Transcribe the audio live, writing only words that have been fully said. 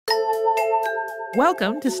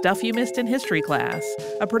Welcome to Stuff You Missed in History Class,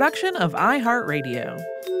 a production of iHeartRadio.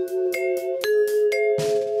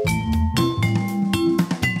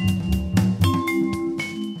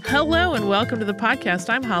 Hello and welcome to the podcast.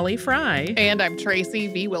 I'm Holly Fry. And I'm Tracy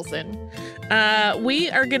V. Wilson. We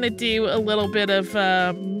are going to do a little bit of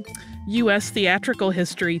U.S. theatrical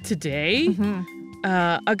history today.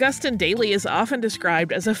 Augustin Daly is often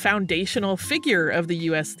described as a foundational figure of the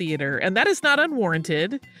U.S. theater, and that is not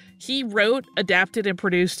unwarranted. He wrote, adapted, and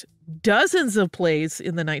produced dozens of plays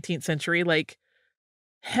in the 19th century, like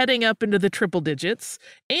heading up into the triple digits,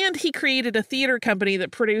 and he created a theater company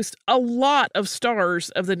that produced a lot of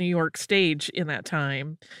stars of the New York stage in that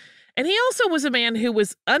time. And he also was a man who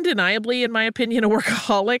was undeniably, in my opinion, a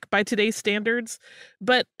workaholic by today's standards,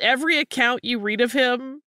 but every account you read of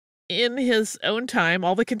him in his own time,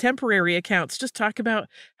 all the contemporary accounts just talk about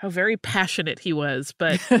how very passionate he was,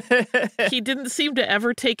 but he didn't seem to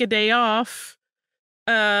ever take a day off.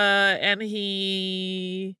 And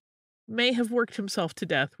he may have worked himself to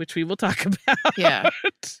death, which we will talk about. Yeah.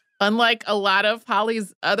 Unlike a lot of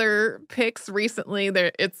Holly's other picks recently,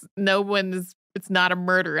 it's not a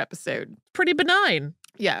murder episode. Pretty benign.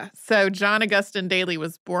 Yeah. So John Augustin Daly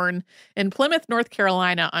was born in Plymouth, North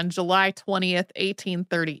Carolina on July 20th,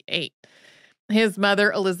 1838. His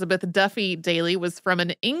mother, Elizabeth Duffy Daly, was from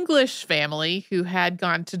an English family who had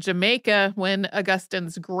gone to Jamaica when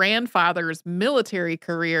Augustin's grandfather's military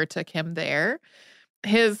career took him there.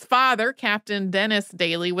 His father, Captain Dennis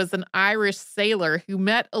Daly, was an Irish sailor who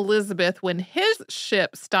met Elizabeth when his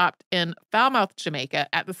ship stopped in Falmouth,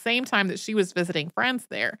 Jamaica, at the same time that she was visiting friends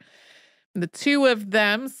there. The two of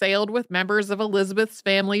them sailed with members of Elizabeth's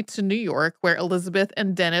family to New York, where Elizabeth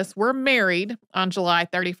and Dennis were married on July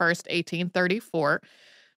 31st, 1834.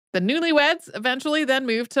 The newlyweds eventually then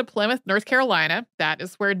moved to Plymouth, North Carolina. That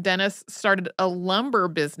is where Dennis started a lumber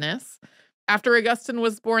business. After Augustin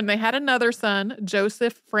was born, they had another son,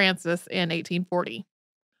 Joseph Francis, in 1840.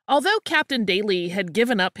 Although Captain Daly had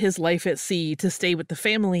given up his life at sea to stay with the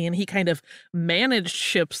family and he kind of managed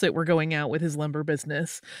ships that were going out with his lumber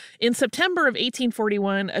business, in September of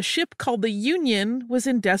 1841, a ship called the Union was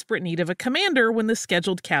in desperate need of a commander when the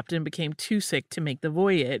scheduled captain became too sick to make the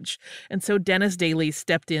voyage, and so Dennis Daly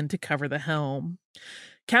stepped in to cover the helm.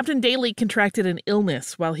 Captain Daly contracted an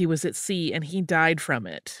illness while he was at sea, and he died from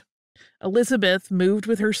it. Elizabeth moved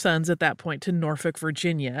with her sons at that point to Norfolk,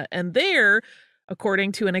 Virginia, and there,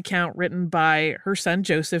 according to an account written by her son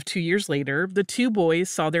Joseph 2 years later, the two boys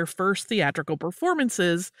saw their first theatrical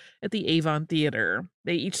performances at the Avon Theater.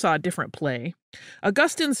 They each saw a different play.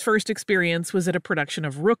 Augustin's first experience was at a production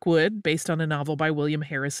of Rookwood, based on a novel by William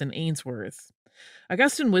Harrison Ainsworth.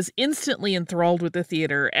 Augustin was instantly enthralled with the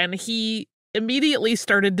theater, and he immediately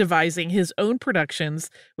started devising his own productions,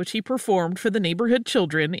 which he performed for the neighborhood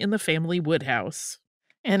children in the family woodhouse.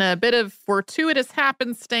 In a bit of fortuitous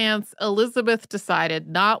happenstance, Elizabeth decided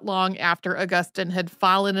not long after Augustin had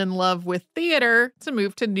fallen in love with theater to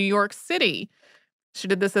move to New York City. She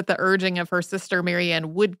did this at the urging of her sister, Mary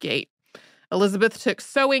Ann Woodgate. Elizabeth took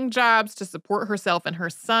sewing jobs to support herself and her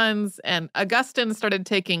sons, and Augustin started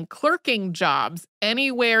taking clerking jobs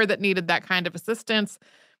anywhere that needed that kind of assistance,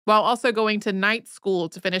 while also going to night school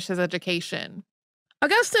to finish his education.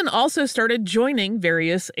 Augustin also started joining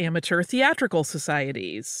various amateur theatrical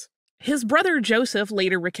societies. His brother Joseph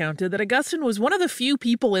later recounted that Augustin was one of the few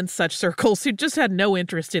people in such circles who just had no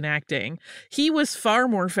interest in acting. He was far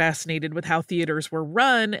more fascinated with how theaters were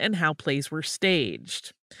run and how plays were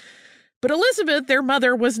staged. But Elizabeth, their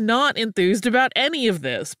mother, was not enthused about any of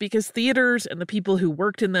this because theaters and the people who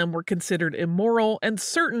worked in them were considered immoral and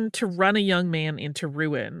certain to run a young man into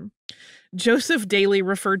ruin. Joseph Daly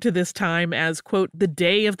referred to this time as, quote, the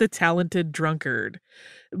day of the talented drunkard.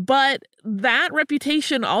 But that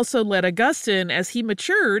reputation also led Augustin, as he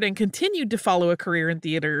matured and continued to follow a career in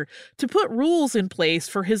theater, to put rules in place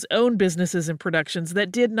for his own businesses and productions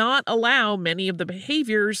that did not allow many of the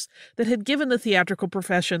behaviors that had given the theatrical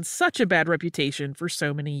profession such a bad reputation for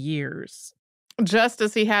so many years. Just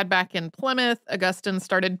as he had back in Plymouth, Augustin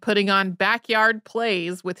started putting on backyard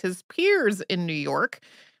plays with his peers in New York.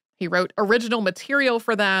 He wrote original material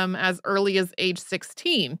for them as early as age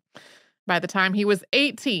 16. By the time he was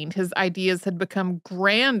 18, his ideas had become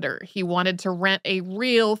grander. He wanted to rent a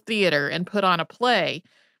real theater and put on a play.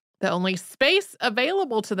 The only space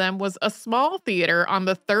available to them was a small theater on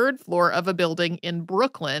the third floor of a building in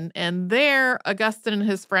Brooklyn. And there, Augustin and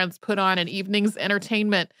his friends put on an evening's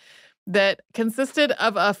entertainment that consisted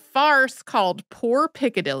of a farce called Poor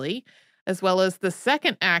Piccadilly, as well as the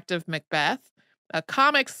second act of Macbeth, a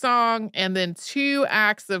comic song, and then 2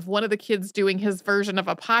 acts of one of the kids doing his version of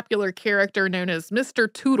a popular character known as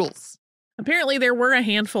Mr. Toodles. Apparently, there were a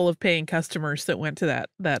handful of paying customers that went to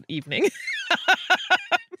that evening.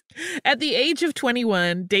 At the age of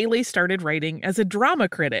 21, Daly started writing as a drama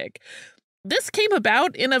critic. This came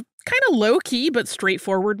about in a kind of low-key but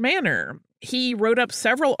straightforward manner. He wrote up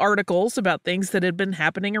several articles about things that had been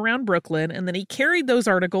happening around Brooklyn, and then he carried those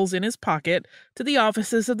articles in his pocket to the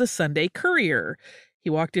offices of the Sunday Courier. He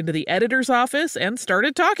walked into the editor's office and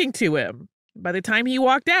started talking to him. By the time he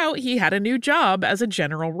walked out, he had a new job as a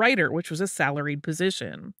general writer, which was a salaried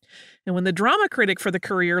position. And when the drama critic for the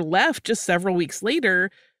Courier left just several weeks later,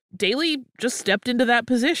 Daly just stepped into that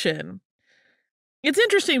position. It's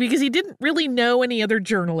interesting because he didn't really know any other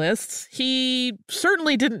journalists. He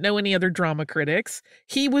certainly didn't know any other drama critics.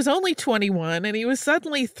 He was only 21, and he was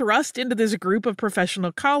suddenly thrust into this group of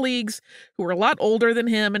professional colleagues who were a lot older than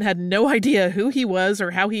him and had no idea who he was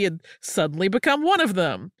or how he had suddenly become one of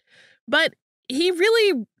them. But he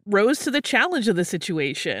really rose to the challenge of the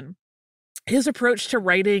situation. His approach to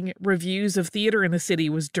writing reviews of theater in the city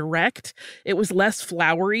was direct. It was less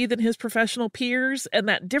flowery than his professional peers, and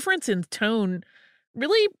that difference in tone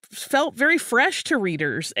really felt very fresh to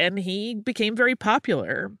readers, and he became very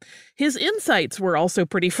popular. His insights were also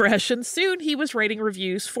pretty fresh, and soon he was writing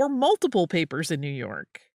reviews for multiple papers in New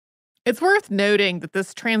York. It's worth noting that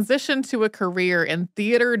this transition to a career in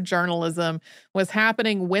theater journalism was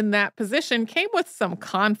happening when that position came with some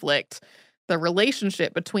conflict. The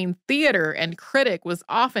relationship between theater and critic was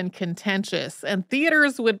often contentious, and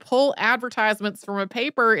theaters would pull advertisements from a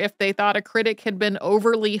paper if they thought a critic had been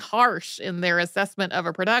overly harsh in their assessment of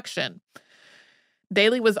a production.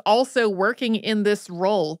 Daly was also working in this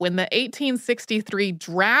role when the 1863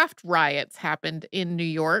 draft riots happened in New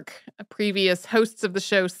York. Previous hosts of the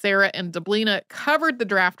show, Sarah and Deblina, covered the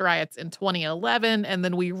draft riots in 2011, and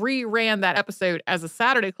then we reran that episode as a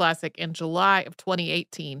Saturday classic in July of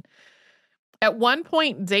 2018. At one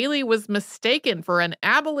point, Daly was mistaken for an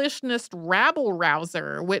abolitionist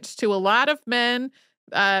rabble-rouser, which to a lot of men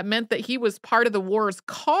meant that he was part of the war's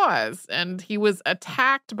cause, and he was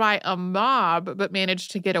attacked by a mob but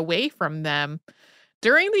managed to get away from them.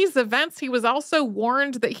 During these events, he was also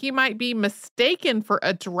warned that he might be mistaken for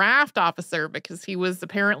a draft officer because he was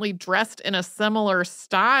apparently dressed in a similar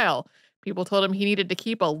style. People told him he needed to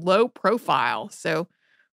keep a low profile, so it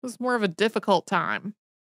was more of a difficult time.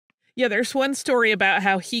 Yeah, there's one story about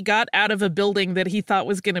how he got out of a building that he thought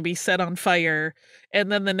was going to be set on fire. And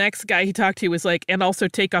then the next guy he talked to was like, and also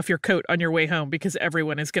take off your coat on your way home because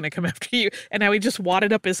everyone is going to come after you. And how he just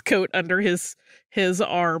wadded up his coat under his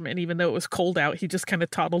arm. And even though it was cold out, he just kind of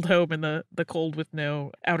toddled home in the cold with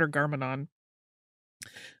no outer garment on.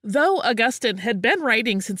 Though Augustin had been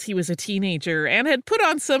writing since he was a teenager and had put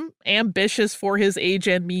on some ambitious for his age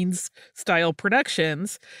and means style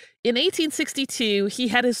productions, in 1862, he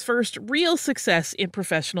had his first real success in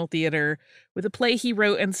professional theater with a play he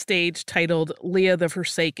wrote and staged titled Leah the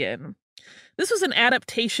Forsaken. This was an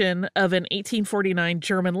adaptation of an 1849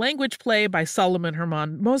 German language play by Solomon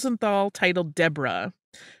Hermann Mosenthal titled Deborah.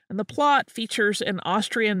 And the plot features an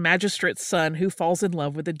Austrian magistrate's son who falls in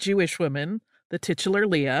love with a Jewish woman, the titular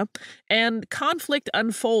Leah, and conflict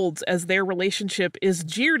unfolds as their relationship is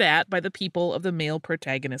jeered at by the people of the male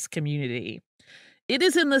protagonist community. It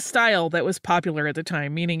is in the style that was popular at the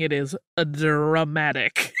time, meaning it is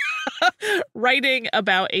dramatic. Writing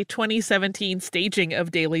about a 2017 staging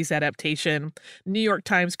of Daly's adaptation, New York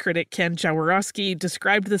Times critic Ken Jaworski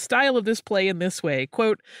described the style of this play in this way,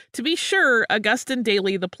 quote, "To be sure, Augustin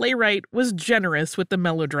Daly, the playwright, was generous with the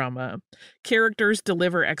melodrama. Characters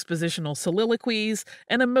deliver expositional soliloquies,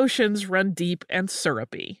 and emotions run deep and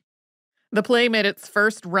syrupy." The play made its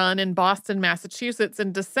first run in Boston, Massachusetts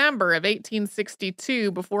in December of 1862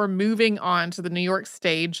 before moving on to the New York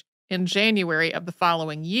stage in January of the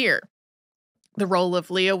following year. The role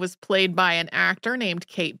of Leah was played by an actor named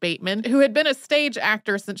Kate Bateman, who had been a stage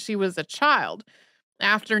actor since she was a child.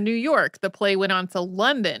 After New York, the play went on to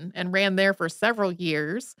London and ran there for several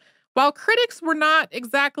years. While critics were not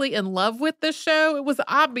exactly in love with the show, it was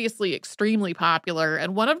obviously extremely popular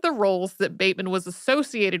and one of the roles that Bateman was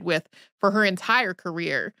associated with for her entire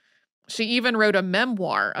career. She even wrote a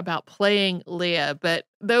memoir about playing Leah, but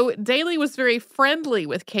though Daly was very friendly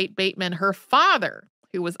with Kate Bateman, her father,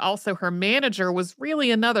 who was also her manager, was really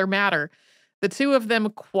another matter. The two of them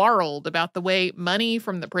quarreled about the way money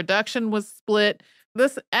from the production was split.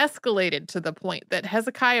 This escalated to the point that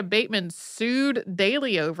Hezekiah Bateman sued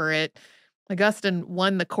Daly over it. Augustin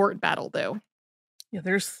won the court battle, though. Yeah,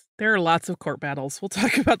 there are lots of court battles. We'll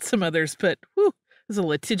talk about some others, but whew, it was a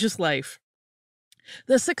litigious life.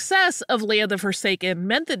 The success of Leia the Forsaken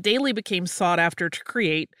meant that Daly became sought after to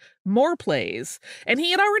create more plays, and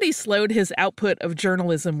he had already slowed his output of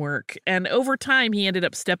journalism work, and over time he ended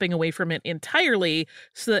up stepping away from it entirely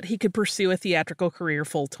so that he could pursue a theatrical career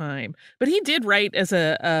full-time. But he did write as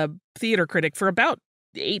a theater critic for about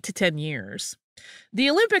 8 to 10 years. The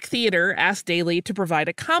Olympic Theatre asked Daly to provide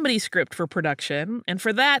a comedy script for production, and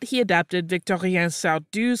for that he adapted Victorien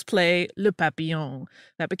Sardou's play Le Papillon,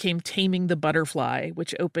 that became Taming the Butterfly,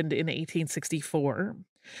 which opened in 1864.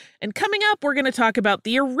 And coming up, we're going to talk about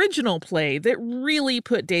the original play that really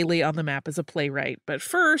put Daly on the map as a playwright. But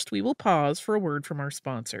first, we will pause for a word from our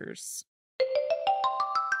sponsors.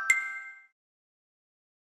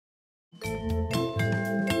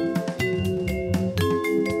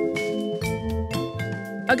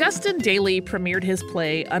 Augustin Daly premiered his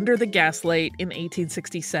play Under the Gaslight in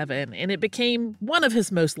 1867, and it became one of his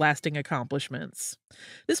most lasting accomplishments.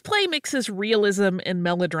 This play mixes realism and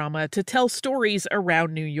melodrama to tell stories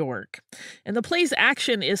around New York, and the play's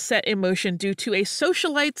action is set in motion due to a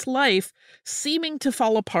socialite's life seeming to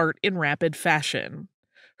fall apart in rapid fashion.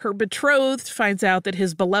 Her betrothed finds out that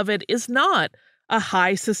his beloved is not a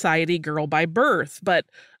high society girl by birth, but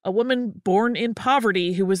a woman born in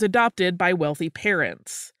poverty who was adopted by wealthy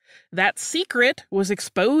parents. That secret was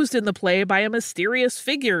exposed in the play by a mysterious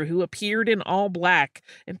figure who appeared in all black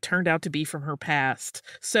and turned out to be from her past.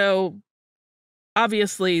 So,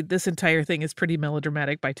 obviously, this entire thing is pretty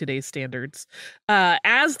melodramatic by today's standards.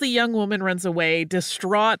 As the young woman runs away,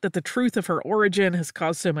 distraught that the truth of her origin has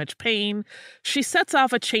caused so much pain, she sets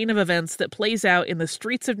off a chain of events that plays out in the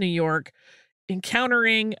streets of New York,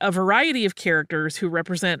 encountering a variety of characters who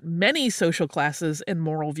represent many social classes and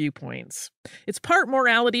moral viewpoints. It's part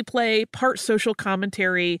morality play, part social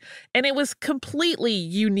commentary, and it was completely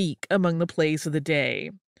unique among the plays of the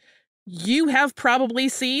day. You have probably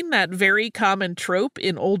seen that very common trope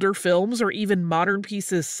in older films or even modern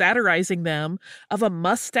pieces satirizing them of a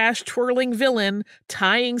mustache-twirling villain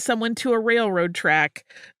tying someone to a railroad track,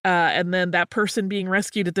 and then that person being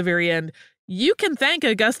rescued at the very end. You can thank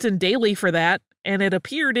Augustin Daly for that, and it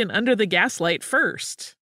appeared in Under the Gaslight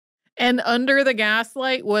first. And Under the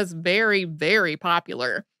Gaslight was very, very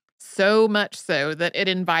popular. So much so that it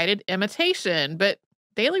invited imitation, but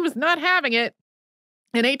Daly was not having it.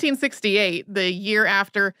 In 1868, the year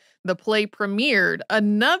after the play premiered,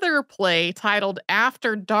 another play titled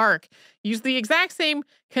After Dark used the exact same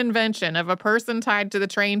convention of a person tied to the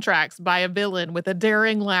train tracks by a villain with a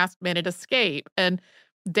daring last-minute escape. And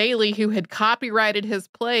Daly, who had copyrighted his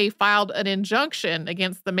play, filed an injunction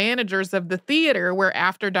against the managers of the theater where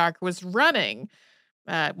After Dark was running,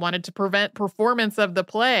 wanted to prevent performance of the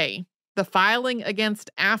play. The filing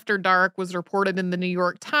against After Dark was reported in the New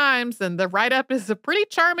York Times, and the write-up is a pretty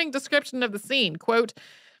charming description of the scene. Quote,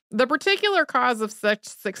 "The particular cause of such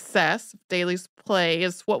success, Daly's play,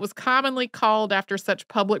 is what was commonly called after such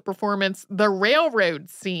public performance, the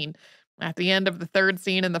railroad scene, at the end of the third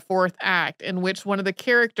scene in the fourth act, in which one of the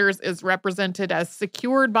characters is represented as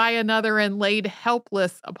secured by another and laid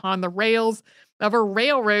helpless upon the rails of a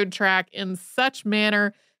railroad track in such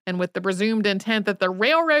manner and with the presumed intent that the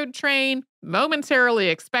railroad train, momentarily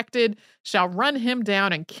expected, shall run him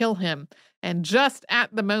down and kill him. And just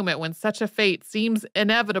at the moment when such a fate seems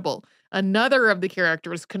inevitable, another of the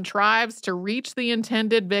characters contrives to reach the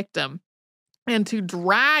intended victim and to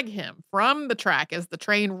drag him from the track as the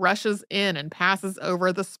train rushes in and passes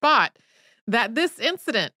over the spot. That this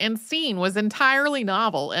incident and scene was entirely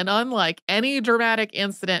novel and unlike any dramatic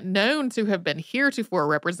incident known to have been heretofore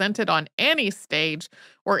represented on any stage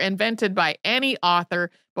or invented by any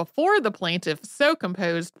author before the plaintiff so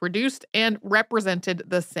composed, produced, and represented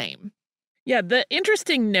the same." Yeah, the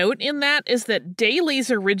interesting note in that is that Daly's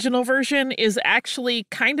original version is actually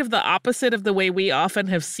kind of the opposite of the way we often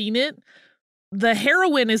have seen it. The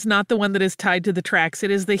heroine is not the one that is tied to the tracks. It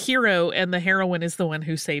is the hero, and the heroine is the one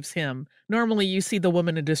who saves him. Normally, you see the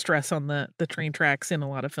woman in distress on the train tracks in a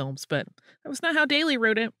lot of films, but that was not how Daly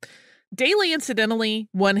wrote it. Daly, incidentally,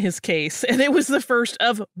 won his case, and it was the first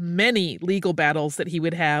of many legal battles that he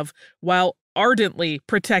would have while ardently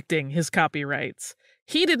protecting his copyrights.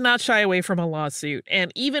 He did not shy away from a lawsuit,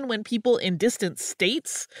 and even when people in distant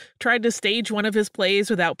states tried to stage one of his plays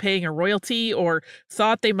without paying a royalty or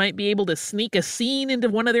thought they might be able to sneak a scene into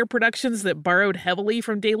one of their productions that borrowed heavily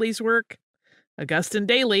from Daly's work, Augustin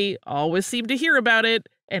Daly always seemed to hear about it,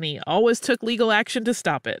 and he always took legal action to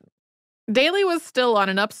stop it. Daly was still on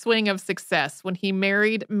an upswing of success when he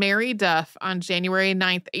married Mary Duff on January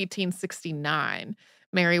 9th, 1869.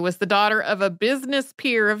 Mary was the daughter of a business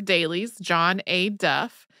peer of Daly's, John A.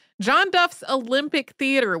 Duff. John Duff's Olympic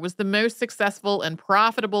Theater was the most successful and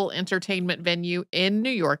profitable entertainment venue in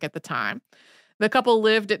New York at the time. The couple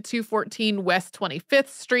lived at 214 West 25th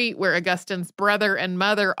Street, where Augustin's brother and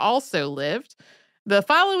mother also lived. The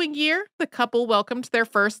following year, the couple welcomed their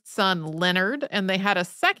first son, Leonard, and they had a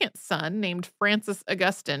second son named Francis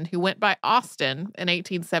Augustin, who went by Austin in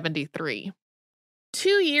 1873. 2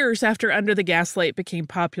 years after Under the Gaslight became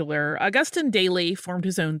popular, Augustin Daly formed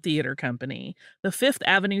his own theater company, the Fifth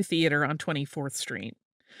Avenue Theater on 24th Street.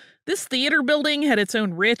 This theater building had its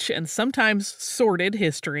own rich and sometimes sordid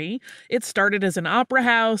history. It started as an opera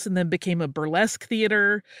house and then became a burlesque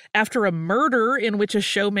theater. After a murder in which a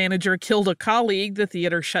show manager killed a colleague, the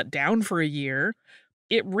theater shut down for a year.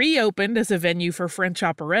 It reopened as a venue for French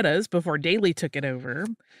operettas before Daly took it over.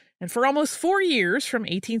 And for almost 4 years, from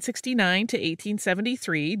 1869 to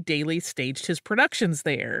 1873, Daly staged his productions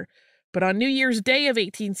there. But on New Year's Day of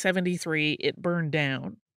 1873, it burned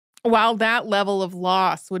down. While that level of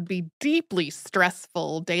loss would be deeply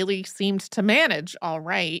stressful, Daly seemed to manage all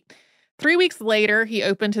right. 3 weeks later, he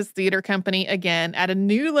opened his theater company again at a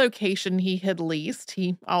new location he had leased.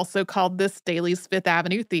 He also called this Daly's Fifth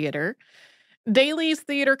Avenue Theater. Daly's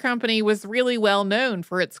theater company was really well known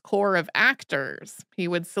for its core of actors. He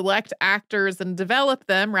would select actors and develop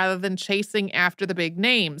them rather than chasing after the big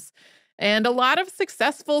names. And a lot of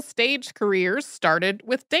successful stage careers started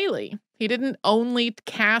with Daly. He didn't only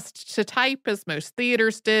cast to type as most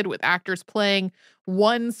theaters did, with actors playing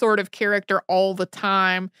one sort of character all the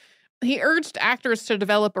time. He urged actors to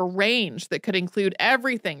develop a range that could include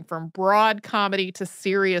everything from broad comedy to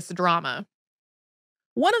serious drama.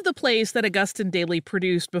 One of the plays that Augustin Daly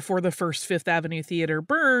produced before the first Fifth Avenue Theater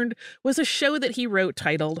burned was a show that he wrote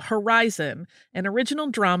titled Horizon, an original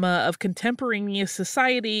drama of contemporaneous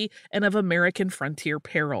society and of American frontier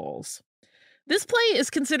perils. This play is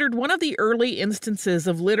considered one of the early instances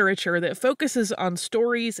of literature that focuses on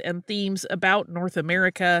stories and themes about North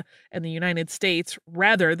America and the United States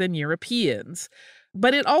rather than Europeans.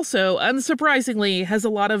 But it also, unsurprisingly, has a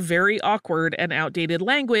lot of very awkward and outdated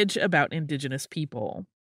language about Indigenous people.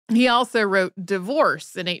 He also wrote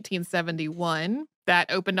Divorce in 1871. That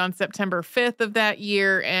opened on September 5th of that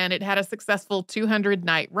year, and it had a successful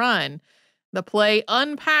 200-night run. The play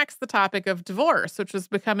unpacks the topic of divorce, which was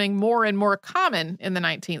becoming more and more common in the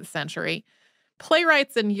 19th century.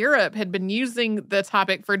 Playwrights in Europe had been using the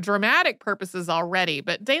topic for dramatic purposes already,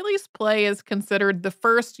 but Daly's play is considered the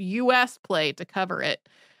first U.S. play to cover it.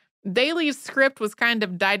 Daly's script was kind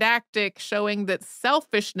of didactic, showing that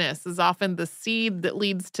selfishness is often the seed that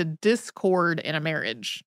leads to discord in a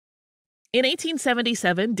marriage. In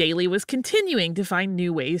 1877, Daly was continuing to find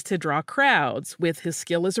new ways to draw crowds with his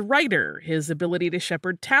skill as a writer, his ability to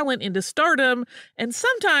shepherd talent into stardom, and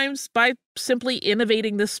sometimes by simply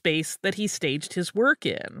innovating the space that he staged his work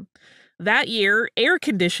in. That year, air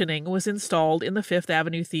conditioning was installed in the Fifth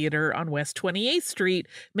Avenue Theater on West 28th Street,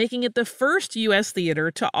 making it the first U.S. theater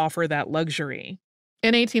to offer that luxury.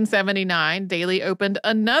 In 1879, Daly opened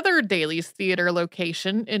another Daly's Theater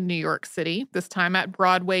location in New York City, this time at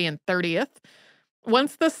Broadway and 30th.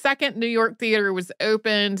 Once the second New York theater was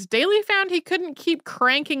opened, Daly found he couldn't keep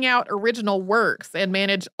cranking out original works and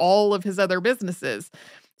manage all of his other businesses.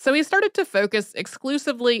 So he started to focus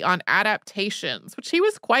exclusively on adaptations, which he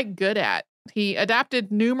was quite good at. He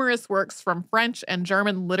adapted numerous works from French and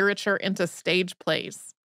German literature into stage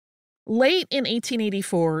plays. Late in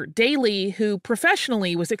 1884, Daly, who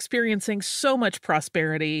professionally was experiencing so much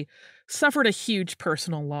prosperity, suffered a huge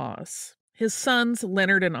personal loss. His sons,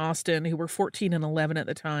 Leonard and Austin, who were 14 and 11 at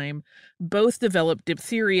the time, both developed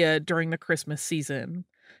diphtheria during the Christmas season.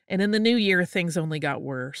 And in the new year, things only got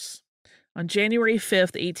worse. On January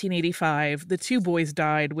 5th, 1885, the two boys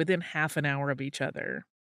died within half an hour of each other.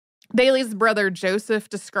 Daly's brother Joseph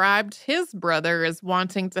described his brother as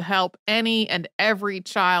wanting to help any and every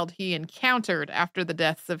child he encountered after the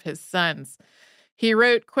deaths of his sons. He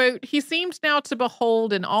wrote, quote, "He seemed now to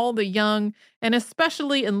behold in all the young, and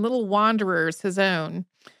especially in little wanderers his own.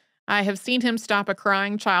 I have seen him stop a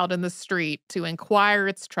crying child in the street to inquire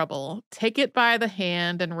its trouble, take it by the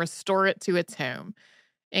hand, and restore it to its home.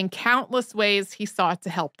 In countless ways he sought to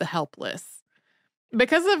help the helpless."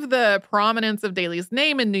 Because of the prominence of Daly's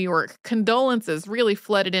name in New York, condolences really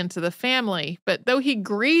flooded into the family. But though he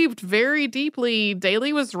grieved very deeply,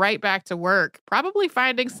 Daly was right back to work, probably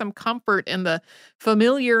finding some comfort in the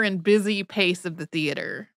familiar and busy pace of the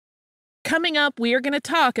theater. Coming up, we are going to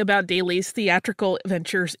talk about Daly's theatrical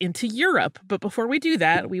ventures into Europe. But before we do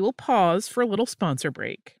that, we will pause for a little sponsor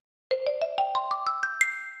break.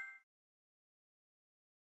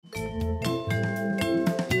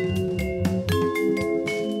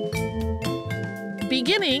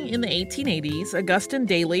 Beginning in the 1880s, Augustin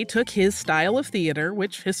Daly took his style of theater,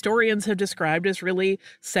 which historians have described as really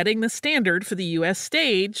setting the standard for the U.S.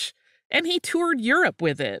 stage, and he toured Europe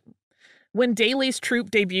with it. When Daly's troupe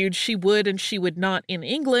debuted She Would and She Would Not in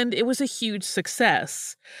England, it was a huge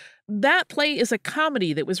success. That play is a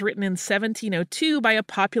comedy that was written in 1702 by a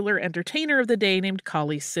popular entertainer of the day named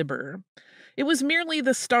Colley Cibber. It was merely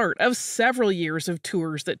the start of several years of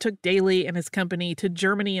tours that took Daly and his company to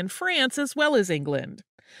Germany and France as well as England.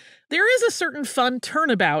 There is a certain fun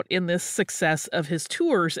turnabout in this success of his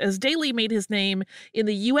tours, as Daly made his name in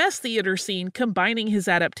the U.S. theater scene, combining his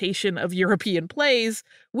adaptation of European plays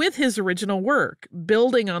with his original work,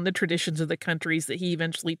 building on the traditions of the countries that he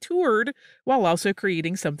eventually toured, while also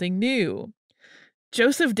creating something new.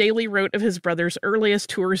 Joseph Daly wrote of his brother's earliest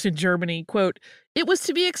tours in Germany, quote, "It was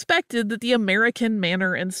to be expected that the American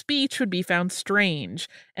manner and speech would be found strange,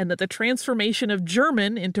 and that the transformation of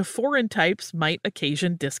German into foreign types might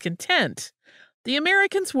occasion discontent. The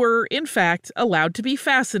Americans were, in fact, allowed to be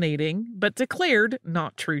fascinating, but declared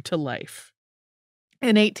not true to life."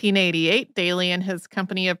 In 1888, Daly and his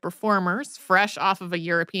company of performers, fresh off of a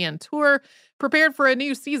European tour, prepared for a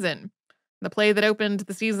new season. The play that opened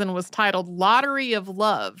the season was titled Lottery of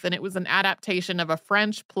Love, and it was an adaptation of a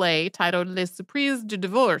French play titled Les Surprises du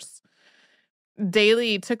Divorce.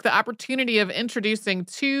 Daly took the opportunity of introducing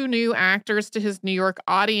two new actors to his New York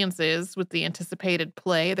audiences with the anticipated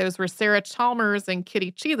play. Those were Sarah Chalmers and Kitty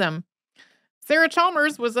Cheatham. Sarah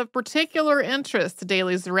Chalmers was of particular interest to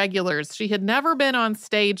Daly's regulars. She had never been on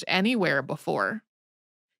stage anywhere before.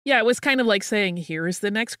 Yeah, it was kind of like saying, here's the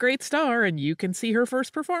next great star, and you can see her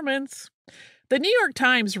first performance. The New York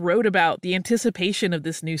Times wrote about the anticipation of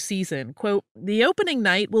this new season, quote, "The opening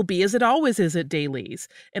night will be as it always is at Daly's,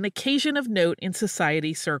 an occasion of note in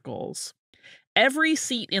society circles." Every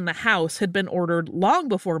seat in the house had been ordered long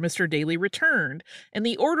before Mr. Daly returned, and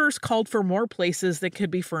the orders called for more places that could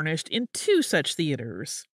be furnished in two such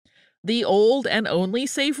theaters. The old and only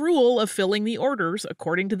safe rule of filling the orders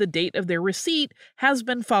according to the date of their receipt has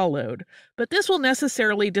been followed, but this will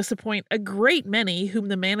necessarily disappoint a great many whom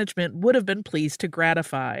the management would have been pleased to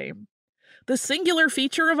gratify. The singular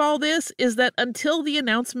feature of all this is that until the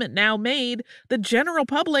announcement now made, the general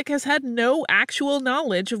public has had no actual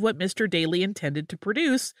knowledge of what Mr. Daly intended to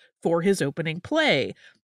produce for his opening play,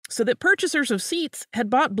 so that purchasers of seats had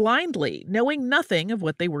bought blindly, knowing nothing of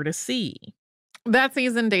what they were to see. That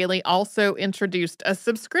season, Daly also introduced a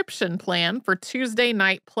subscription plan for Tuesday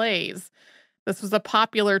night plays. This was a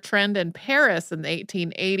popular trend in Paris in the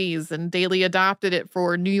 1880s, and Daly adopted it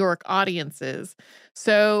for New York audiences.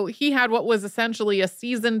 So he had what was essentially a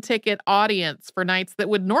season ticket audience for nights that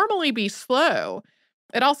would normally be slow.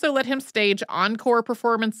 It also let him stage encore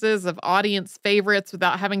performances of audience favorites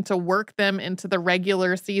without having to work them into the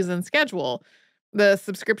regular season schedule. The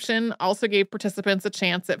subscription also gave participants a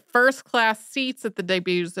chance at first-class seats at the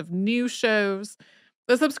debuts of new shows.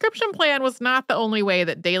 The subscription plan was not the only way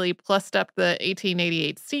that Daly plussed up the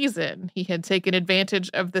 1888 season. He had taken advantage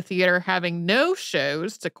of the theater having no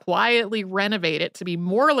shows to quietly renovate it to be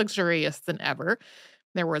more luxurious than ever.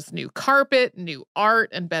 There was new carpet, new art,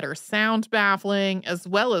 and better sound baffling, as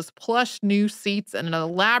well as plush new seats and an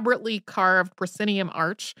elaborately carved proscenium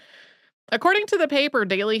arch. According to the paper,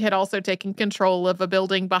 Daly had also taken control of a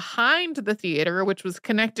building behind the theater, which was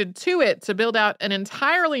connected to it, to build out an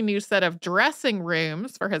entirely new set of dressing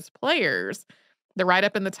rooms for his players. The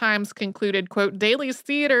write-up in the Times concluded, quote, "Daly's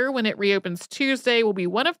theater, when it reopens Tuesday, will be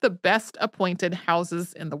one of the best appointed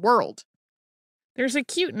houses in the world." There's a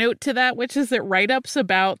cute note to that, which is that write-ups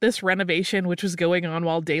about this renovation, which was going on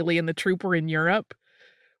while Daly and the troupe were in Europe,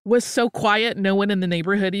 was so quiet, no one in the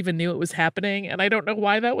neighborhood even knew it was happening. And I don't know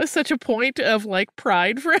why that was such a point of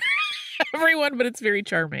pride for everyone, but it's very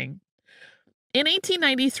charming. In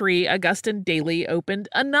 1893, Augustin Daly opened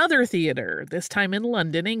another theater, this time in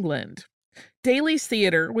London, England. Daly's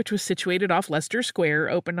Theater, which was situated off Leicester Square,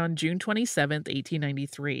 opened on June 27,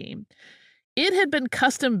 1893. It had been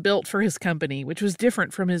custom built for his company, which was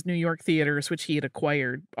different from his New York theaters, which he had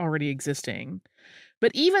acquired, already existing.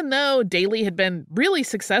 But even though Daly had been really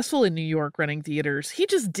successful in New York running theaters, he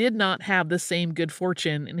just did not have the same good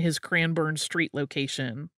fortune in his Cranbourne Street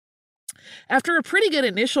location. After a pretty good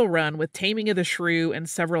initial run with Taming of the Shrew and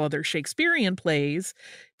several other Shakespearean plays,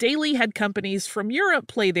 Daly had companies from Europe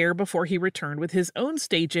play there before he returned with his own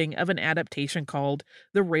staging of an adaptation called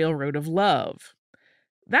The Railroad of Love.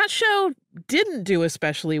 That show didn't do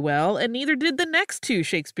especially well, and neither did the next two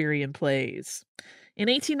Shakespearean plays. In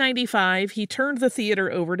 1895, he turned the theater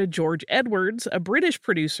over to George Edwards, a British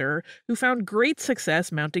producer who found great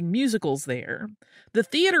success mounting musicals there. The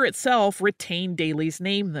theater itself retained Daly's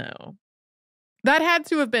name, though. That had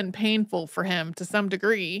to have been painful for him to some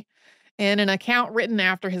degree. In an account written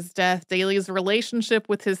after his death, Daly's relationship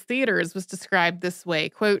with his theaters was described this way,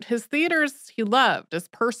 quote, his theaters he loved as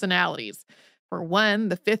personalities. For one,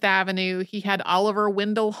 the Fifth Avenue, he had Oliver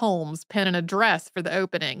Wendell Holmes pen an address for the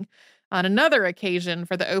opening. On another occasion,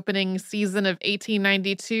 for the opening season of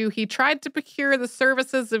 1892, he tried to procure the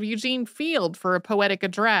services of Eugene Field for a poetic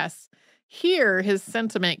address. Here, his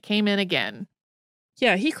sentiment came in again.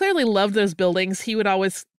 Yeah, he clearly loved those buildings. He would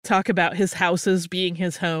always talk about his houses being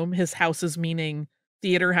his home, his houses meaning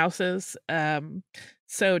theater houses.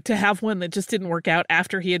 So to have one that just didn't work out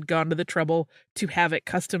after he had gone to the trouble to have it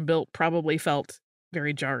custom built probably felt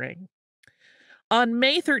very jarring. On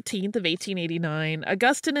May 13th of 1889,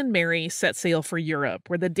 Augustin and Mary set sail for Europe,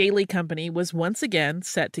 where the Daly Company was once again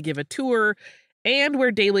set to give a tour and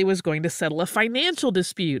where Daly was going to settle a financial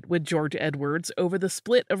dispute with George Edwards over the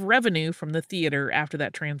split of revenue from the theater after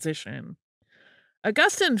that transition.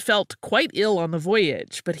 Augustin felt quite ill on the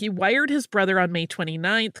voyage, but he wired his brother on May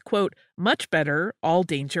 29th, quote, much better, all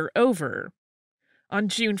danger over. On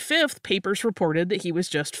June 5th, papers reported that he was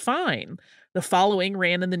just fine. The following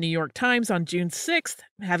ran in the New York Times on June 6th,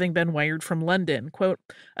 having been wired from London. Quote,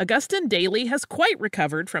 Augustin Daly has quite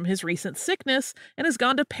recovered from his recent sickness and has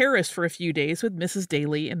gone to Paris for a few days with Mrs.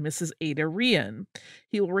 Daly and Mrs. Ada Rian.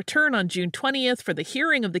 He will return on June 20th for the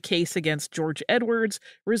hearing of the case against George Edwards,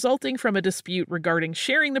 resulting from a dispute regarding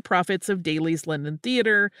sharing the profits of Daly's London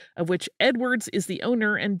Theatre, of which Edwards is the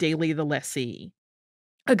owner and Daly the lessee.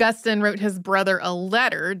 Augustin wrote his brother a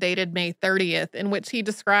letter dated May 30th in which he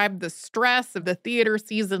described the stress of the theater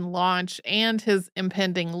season launch and his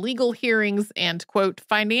impending legal hearings and, quote,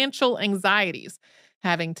 financial anxieties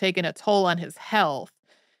having taken a toll on his health.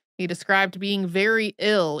 He described being very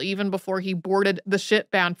ill even before he boarded the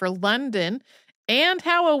ship bound for London, and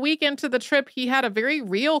how a week into the trip he had a very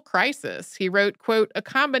real crisis. He wrote, quote, a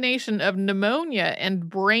combination of pneumonia and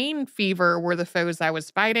brain fever were the foes I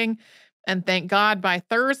was fighting, and thank God by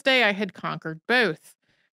Thursday I had conquered both.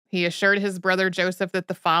 He assured his brother Joseph that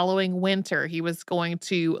the following winter he was going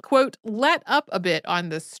to, quote, let up a bit on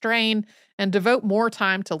this strain and devote more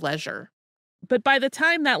time to leisure. But by the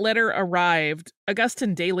time that letter arrived,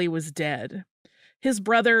 Augustin Daly was dead. His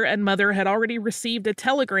brother and mother had already received a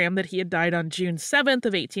telegram that he had died on June 7th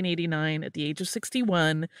of 1889 at the age of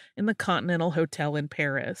 61 in the Continental Hotel in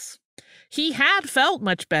Paris. He had felt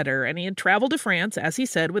much better, and he had traveled to France, as he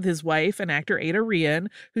said, with his wife and actor Ada Rian,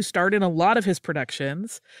 who starred in a lot of his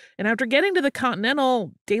productions. And after getting to the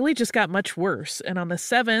Continental, Daly just got much worse. And on the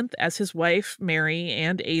 7th, as his wife, Mary,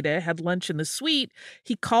 and Ada had lunch in the suite,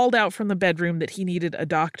 he called out from the bedroom that he needed a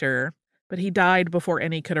doctor, but he died before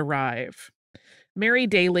any could arrive. Mary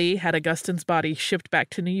Daly had Augustin's body shipped back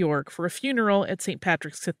to New York for a funeral at St.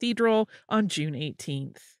 Patrick's Cathedral on June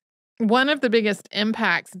 18th. One of the biggest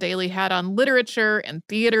impacts Daly had on literature and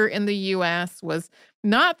theater in the U.S. was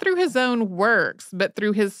not through his own works, but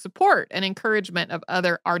through his support and encouragement of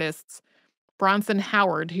other artists. Bronson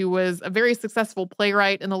Howard, who was a very successful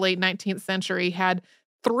playwright in the late 19th century, had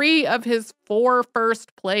 3 of his 4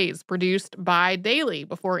 first plays produced by Daly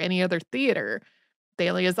before any other theater.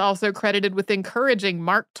 Daly is also credited with encouraging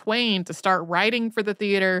Mark Twain to start writing for the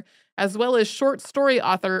theater, as well as short story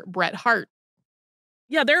author Bret Harte.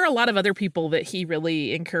 Yeah, there are a lot of other people that he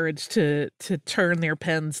really encouraged to turn their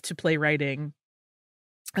pens to playwriting,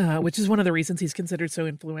 which is one of the reasons he's considered so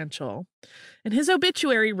influential. And his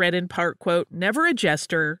obituary read in part, quote, never a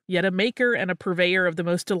jester, yet a maker and a purveyor of the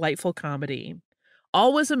most delightful comedy.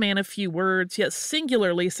 Always a man of few words, yet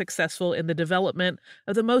singularly successful in the development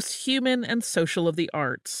of the most human and social of the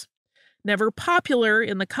arts. Never popular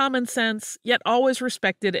in the common sense, yet always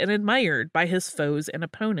respected and admired by his foes and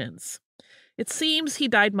opponents. It seems he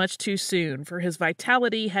died much too soon, for his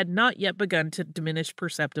vitality had not yet begun to diminish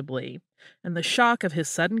perceptibly, and the shock of his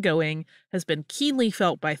sudden going has been keenly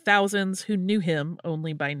felt by thousands who knew him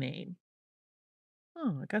only by name.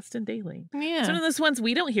 Oh, Augustin Daly. Yeah. It's one of those ones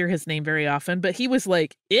we don't hear his name very often, but he was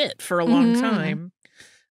like it for a long time.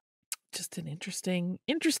 Just an interesting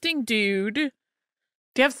dude. Do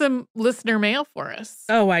you have some listener mail for us?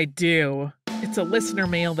 Oh, I do. It's a listener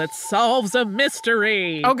mail that solves a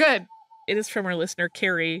mystery. Oh, good. It is from our listener,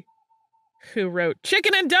 Carrie, who wrote,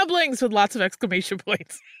 chicken and dumplings with lots of exclamation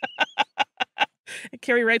points. And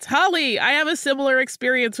Carrie writes, Holly, I have a similar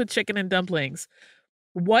experience with chicken and dumplings.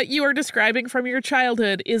 What you are describing from your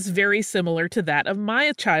childhood is very similar to that of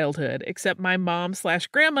my childhood, except my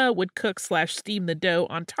mom/grandma would cook/steam the dough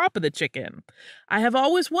on top of the chicken. I have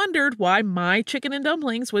always wondered why my chicken and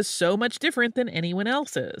dumplings was so much different than anyone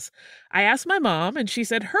else's. I asked my mom, and she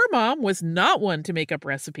said her mom was not one to make up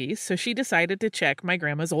recipes, so she decided to check my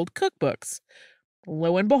grandma's old cookbooks.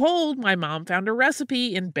 Lo and behold, my mom found a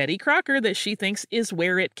recipe in Betty Crocker that she thinks is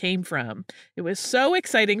where it came from. It was so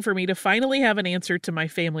exciting for me to finally have an answer to my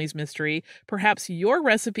family's mystery. Perhaps your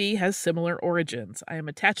recipe has similar origins. I am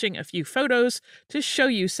attaching a few photos to show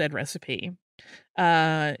you said recipe.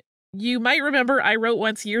 You might remember I wrote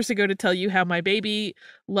once years ago to tell you how my baby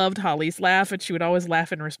loved Holly's laugh, and she would always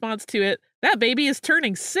laugh in response to it. That baby is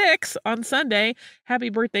turning 6 on Sunday. Happy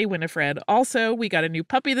birthday, Winifred. Also, we got a new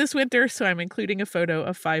puppy this winter, so I'm including a photo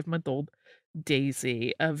of 5-month-old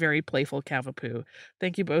Daisy, a very playful Cavapoo.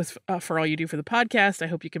 Thank you both for all you do for the podcast. I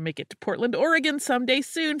hope you can make it to Portland, Oregon someday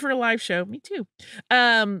soon for a live show. Me too.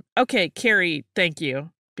 Okay, Carrie, thank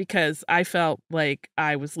you. Because I felt like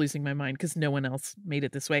I was losing my mind because no one else made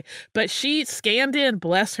it this way. But she scanned in,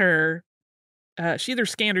 bless her. She either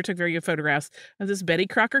scanned or took very good photographs of this Betty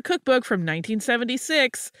Crocker cookbook from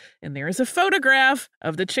 1976. And there is a photograph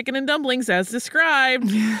of the chicken and dumplings as described.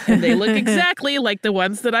 And they look exactly like the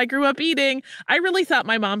ones that I grew up eating. I really thought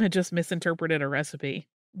my mom had just misinterpreted a recipe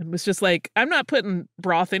and was just like, I'm not putting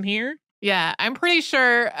broth in here. Yeah, I'm pretty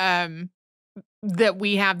sure that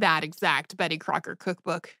we have that exact Betty Crocker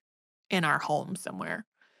cookbook in our home somewhere.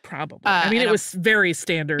 Probably. I mean, it was very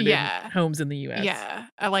standard in homes in the U.S. Yeah.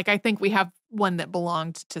 I think we have one that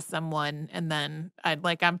belonged to someone, and then I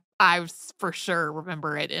for sure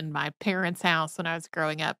remember it in my parents' house when I was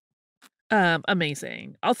growing up.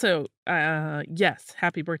 Amazing. Also, yes,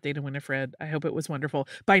 happy birthday to Winifred. I hope it was wonderful.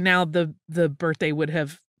 By now, the birthday would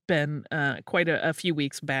have been quite a few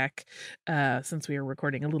weeks back since we were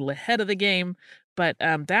recording a little ahead of the game. But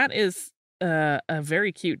that is a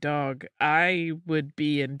very cute dog. I would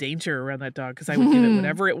be in danger around that dog because I would give it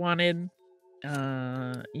whatever it wanted,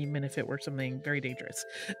 even if it were something very dangerous.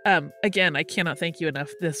 Again, I cannot thank you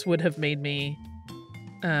enough. This would have made me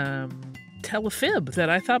tell a fib that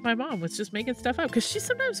I thought my mom was just making stuff up, because she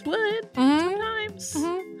sometimes would. Sometimes.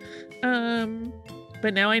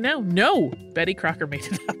 But now I know. No, Betty Crocker made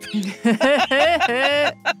it up.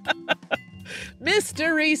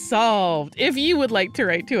 Mystery solved. If you would like to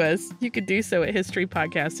write to us, you could do so at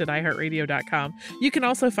historypodcast@iheartradio.com. You can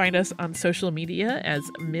also find us on social media as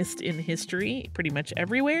Missed in History, pretty much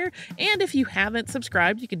everywhere. And if you haven't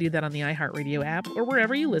subscribed, you can do that on the iHeartRadio app or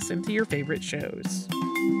wherever you listen to your favorite shows.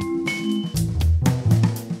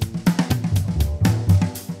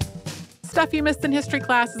 Stuff You Missed in History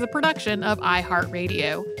Class is a production of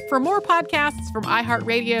iHeartRadio. For more podcasts from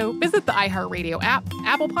iHeartRadio, visit the iHeartRadio app,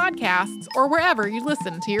 Apple Podcasts, or wherever you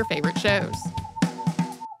listen to your favorite shows.